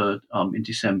Netherlands for in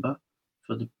December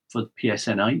for the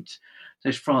PSN 8.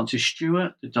 There's Francis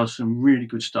Stewart that does some really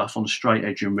good stuff on straight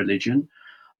edge and religion.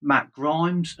 Matt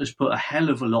Grimes has put a hell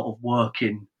of a lot of work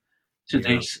in to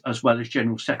this, as well as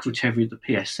General Secretary of the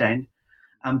PSN.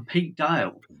 And Pete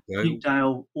Dale. Pete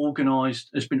Dale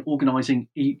has been organising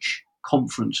each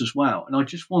conference as well. And I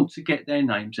just want to get their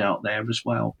names out there as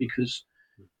well, because...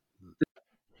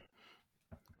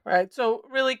 Right. So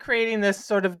really creating this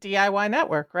sort of DIY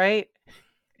network, right?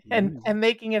 And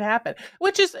making it happen,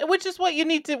 which is what you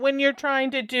need to when you're trying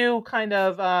to do kind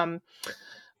of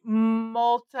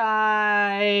multi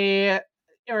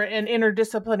or an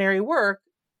interdisciplinary work.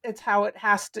 It's how it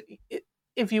has to.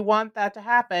 If you want that to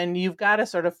happen, you've got to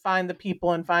sort of find the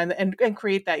people and and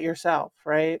create that yourself,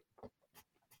 right?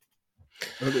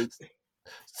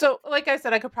 So, like I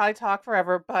said, I could probably talk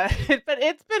forever, but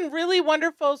it's been really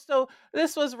wonderful. So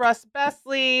this was Russ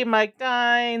Besley, Mike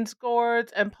Dines,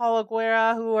 Gords, and Paula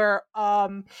Guerra, who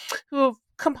have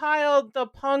compiled the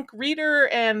Punk Reader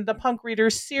and the Punk Reader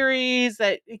series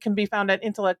that it can be found at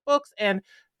Intellect Books. And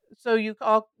so you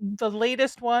call the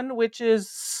latest one, which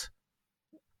is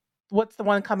what's the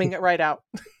one coming right out?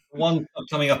 One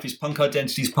coming up is Punk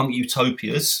Identities, Punk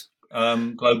Utopias.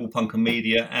 Global Punk and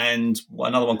Media, and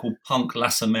another one called Punk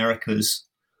Las Americas,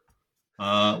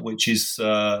 which is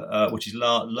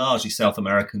largely South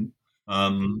American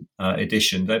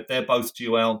edition. They're both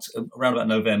due out around about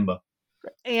November.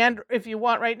 And if you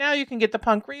want right now, you can get the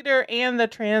Punk Reader and the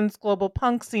Trans Global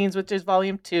Punk Scenes, which is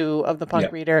volume 2 of the Punk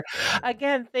Reader.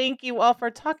 Again, thank you all for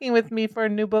talking with me for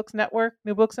New Books Network,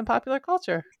 New Books and Popular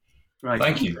Culture. Right.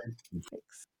 Thank you.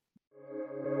 Thanks.